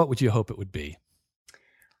book, what would you hope it would be?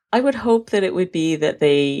 I would hope that it would be that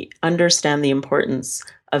they understand the importance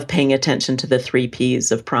of paying attention to the 3 Ps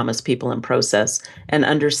of promise, people, and process, and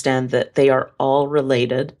understand that they are all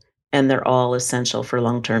related and they're all essential for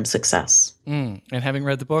long-term success. And having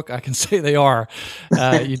read the book, I can say they are.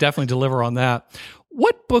 You definitely deliver on that.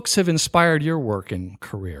 What books have inspired your work and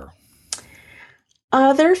career?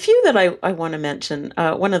 There are a few that I want to mention.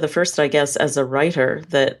 One of the first, I guess, as a writer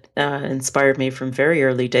that inspired me from very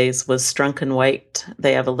early days was Strunk and White.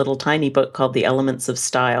 They have a little tiny book called The Elements of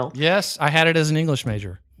Style. Yes, I had it as an English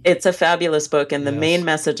major. It's a fabulous book, and the main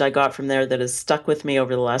message I got from there that has stuck with me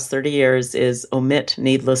over the last 30 years is omit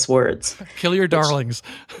needless words. Kill your darlings.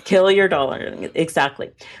 Kill your darling,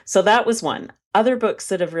 exactly. So that was one. Other books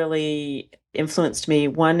that have really influenced me,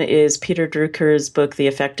 one is Peter Drucker's book, The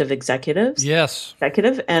Effective Executives. Yes.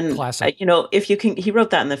 And, classic. if you can, he wrote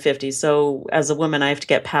that in the 50s. So as a woman, I have to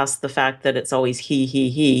get past the fact that it's always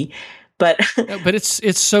he. But but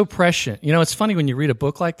it's so prescient. It's funny when you read a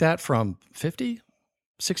book like that from 50,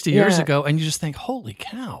 60 years ago, and you just think, holy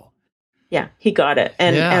cow. Yeah, he got it.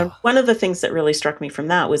 And one of the things that really struck me from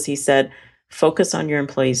that was he said, focus on your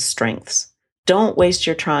employees' strengths. Don't waste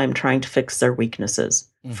your time trying to fix their weaknesses.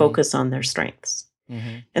 Mm-hmm. Focus on their strengths.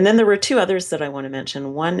 Mm-hmm. And then there were 2 others that I want to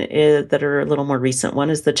mention. One is that are a little more recent.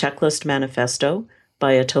 One is the Checklist Manifesto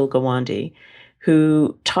by Atul Gawande,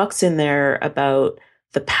 who talks in there about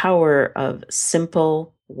the power of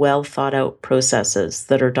simple, well thought out processes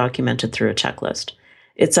that are documented through a checklist.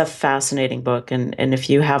 It's a fascinating book. And if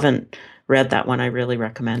you haven't read that one, I really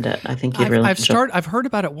recommend it. I think you'd really enjoy it. I've heard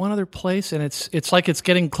about it one other place, and it's like it's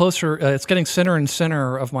getting closer. It's getting center and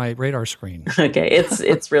center of my radar screen. Okay,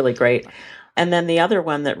 it's really great. And then the other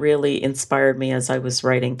one that really inspired me as I was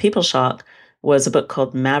writing PeopleShock was a book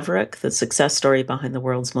called Maverick: The Success Story Behind the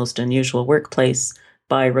World's Most Unusual Workplace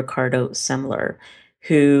by Ricardo Semler,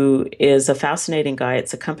 who is a fascinating guy.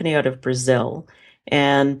 It's a company out of Brazil.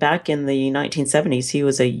 And back in the 1970s, he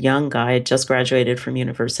was a young guy, just graduated from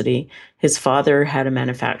university. His father had a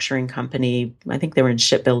manufacturing company. I think they were in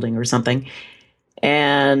shipbuilding or something.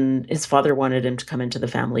 And his father wanted him to come into the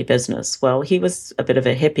family business. Well, he was a bit of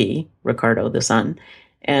a hippie, Ricardo, the son,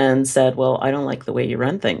 and said, well, I don't like the way you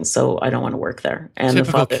run things, so I don't want to work there. And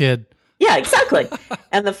typical the father, kid. Yeah, exactly.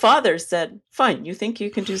 And the father said, fine, you think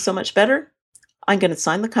you can do so much better? I'm going to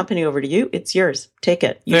sign the company over to you. It's yours. Take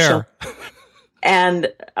it. You shall.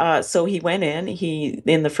 And so he went in. He,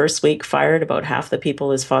 in the first week, fired about half the people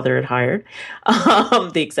his father had hired,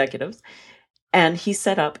 the executives. And he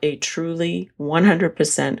set up a truly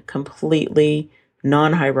 100% completely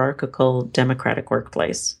non-hierarchical democratic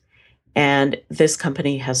workplace. And this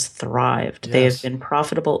company has thrived. Yes. They have been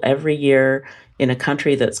profitable every year in a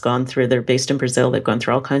country that's gone through, they're based in Brazil, they've gone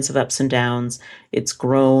through all kinds of ups and downs. It's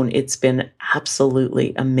grown. It's been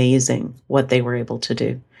absolutely amazing what they were able to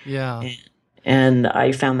do. Yeah. And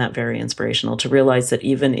I found that very inspirational to realize that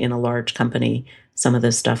even in a large company, some of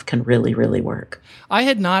this stuff can really, really work. I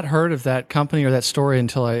had not heard of that company or that story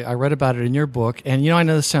until I read about it in your book. And, I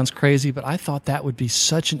know this sounds crazy, but I thought that would be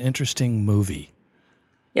such an interesting movie.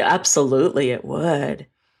 Yeah, absolutely it would.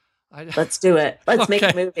 Let's do it. Let's make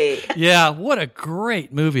a movie. Yeah, what a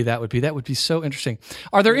great movie that would be. That would be so interesting.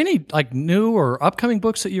 Are there any new or upcoming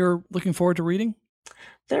books that you're looking forward to reading?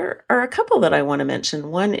 There are a couple that I want to mention.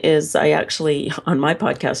 One is I actually, on my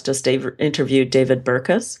podcast, just interviewed David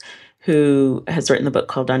Burkus, who has written the book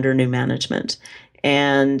called Under New Management.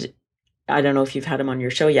 And I don't know if you've had him on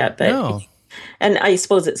your show yet, but no. And I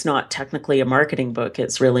suppose it's not technically a marketing book.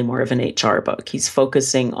 It's really more of an HR book. He's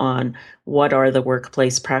focusing on what are the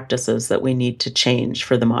workplace practices that we need to change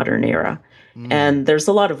for the modern era. And there's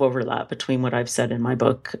a lot of overlap between what I've said in my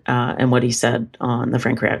book and what he said on the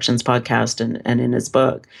Frank Reactions podcast and in his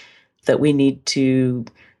book, that we need to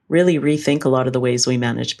really rethink a lot of the ways we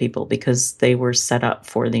manage people because they were set up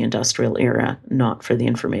for the industrial era, not for the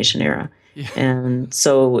information era. Yeah. And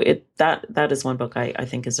so that is one book I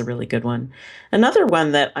think is a really good one. Another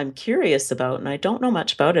one that I'm curious about, and I don't know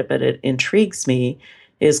much about it, but it intrigues me,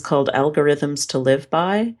 is called Algorithms to Live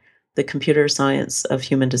By The Computer Science of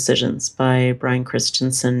Human Decisions by Brian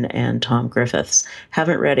Christensen and Tom Griffiths.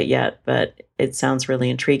 Haven't read it yet, but it sounds really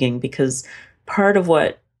intriguing because part of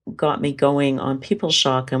what got me going on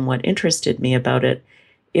PeopleShock and what interested me about it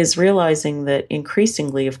is realizing that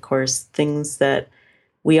increasingly, of course, things that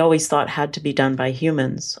we always thought had to be done by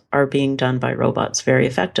humans are being done by robots very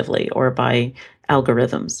effectively or by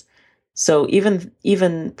algorithms. So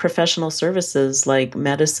even professional services like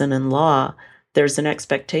medicine and law, there's an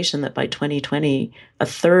expectation that by 2020, a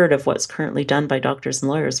third of what's currently done by doctors and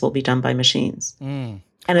lawyers will be done by machines. And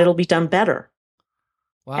it'll be done better.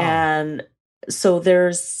 Wow. And so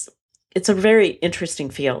it's a very interesting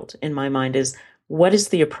field in my mind, is what is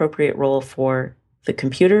the appropriate role for the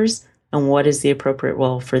computers and what is the appropriate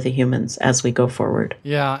role for the humans as we go forward?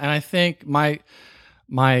 Yeah, and I think my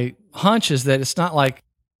hunch is that it's not like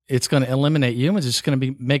it's going to eliminate humans. It's going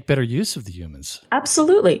to make better use of the humans.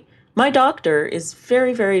 Absolutely. My doctor is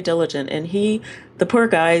very, very diligent, and the poor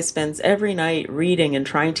guy, spends every night reading and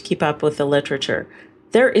trying to keep up with the literature.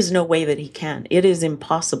 There is no way that he can. It is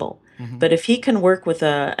impossible. Mm-hmm. But if he can work with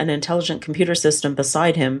an intelligent computer system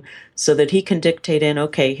beside him so that he can dictate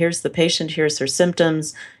okay, here's the patient, here's her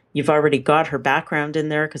symptoms, you've already got her background in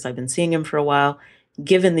there because I've been seeing him for a while.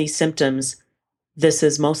 Given these symptoms, this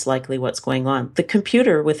is most likely what's going on. The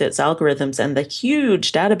computer, with its algorithms and the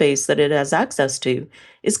huge database that it has access to,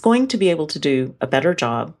 is going to be able to do a better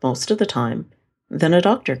job most of the time than a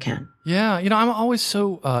doctor can. Yeah. I'm always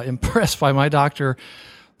so impressed by my doctor,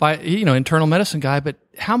 by, internal medicine guy, but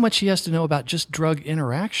how much he has to know about just drug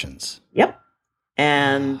interactions. Yep.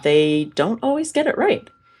 And they don't always get it right.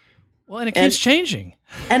 Well, and it keeps changing.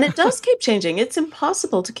 And it does keep changing. It's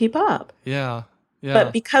impossible to keep up. Yeah. Yeah.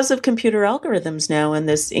 But because of computer algorithms now and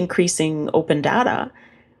this increasing open data,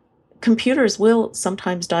 computers will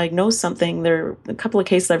sometimes diagnose something. There are a couple of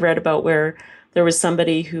cases I've read about where there was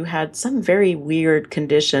somebody who had some very weird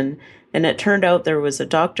condition, and it turned out there was a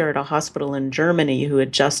doctor at a hospital in Germany who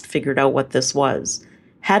had just figured out what this was.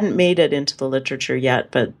 Hadn't made it into the literature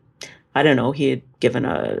yet, but I don't know, he had given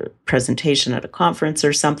a presentation at a conference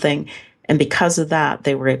or something, and because of that,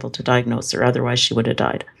 they were able to diagnose her. Otherwise, she would have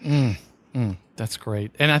died. That's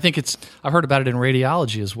great. And I think I've heard about it in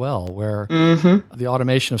radiology as well, where the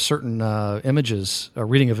automation of certain images, or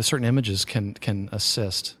reading of certain images can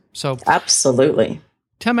assist. So absolutely.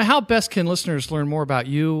 Tema, how best can listeners learn more about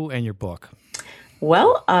you and your book?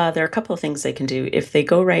 Well, there are a couple of things they can do. If they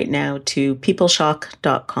go right now to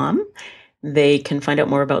PeopleShock.com, they can find out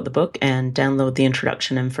more about the book and download the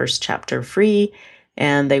introduction and first chapter free.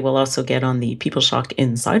 And they will also get on the PeopleShock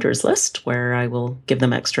Insiders list, where I will give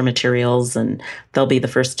them extra materials, and they'll be the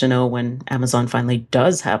first to know when Amazon finally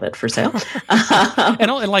does have it for sale. and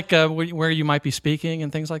where you might be speaking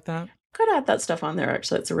and things like that? Could add that stuff on there,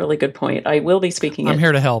 actually. It's a really good point. I will be speaking I'm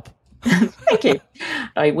here to help. Thank you.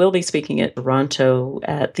 I will be speaking at Toronto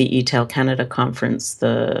at the eTail Canada conference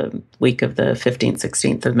the week of the 15th,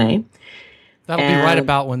 16th of May. That'll be right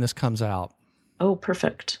about when this comes out. Oh,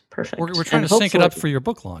 perfect. We're trying to sync it up for your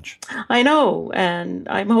book launch. I know, and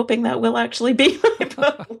I'm hoping that will actually be my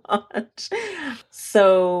book launch.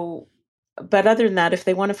 So, but other than that, if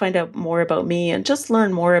they want to find out more about me and just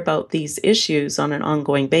learn more about these issues on an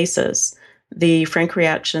ongoing basis, the Frank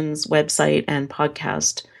Reactions website and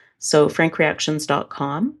podcast, so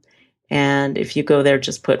frankreactions.com. And if you go there,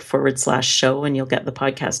 just put /show and you'll get the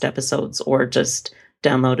podcast episodes, or just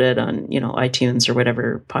download it on, iTunes or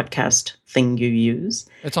whatever podcast thing you use.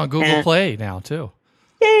 It's on Google Play now too.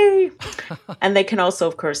 Yay! And they can also,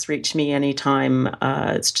 of course, reach me anytime.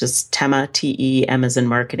 It's just Tema, T-E-M as in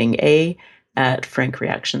marketing, A, at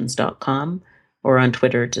frankreactions.com, or on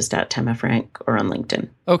Twitter, just at TemaFrank, or on LinkedIn.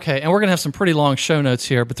 Okay, and we're going to have some pretty long show notes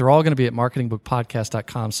here, but they're all going to be at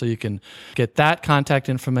marketingbookpodcast.com, so you can get that contact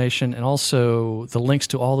information and also the links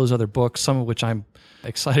to all those other books, some of which I'm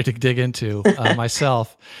excited to dig into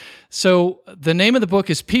myself. So the name of the book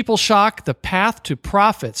is PeopleShock, The Path to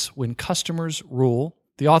Profits When Customers Rule.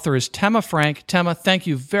 The author is Tema Frank. Tema, thank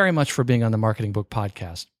you very much for being on the Marketing Book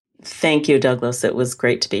Podcast. Thank you, Douglas. It was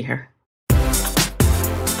great to be here.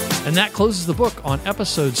 And that closes the book on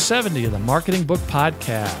episode 70 of the Marketing Book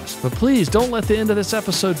Podcast. But please don't let the end of this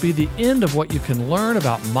episode be the end of what you can learn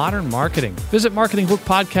about modern marketing. Visit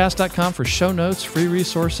marketingbookpodcast.com for show notes, free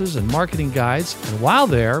resources, and marketing guides. And while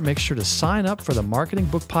there, make sure to sign up for the Marketing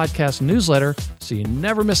Book Podcast newsletter so you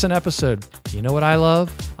never miss an episode. You know what I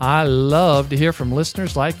love? I love to hear from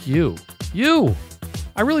listeners like you. You!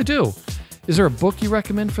 I really do. Is there a book you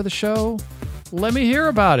recommend for the show? Let me hear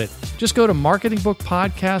about it. Just go to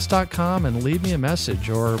marketingbookpodcast.com and leave me a message,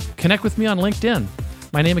 or connect with me on LinkedIn.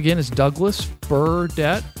 My name again is Douglas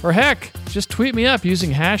Burdett. Or heck, just tweet me up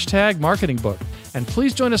using hashtag marketingbook. And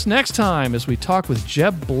please join us next time as we talk with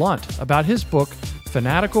Jeb Blunt about his book,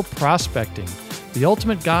 Fanatical Prospecting, the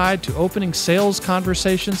ultimate guide to opening sales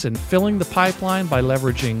conversations and filling the pipeline by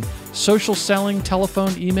leveraging social selling,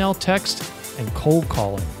 telephone, email, text, and cold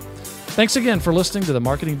calling. Thanks again for listening to the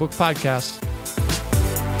Marketing Book Podcast.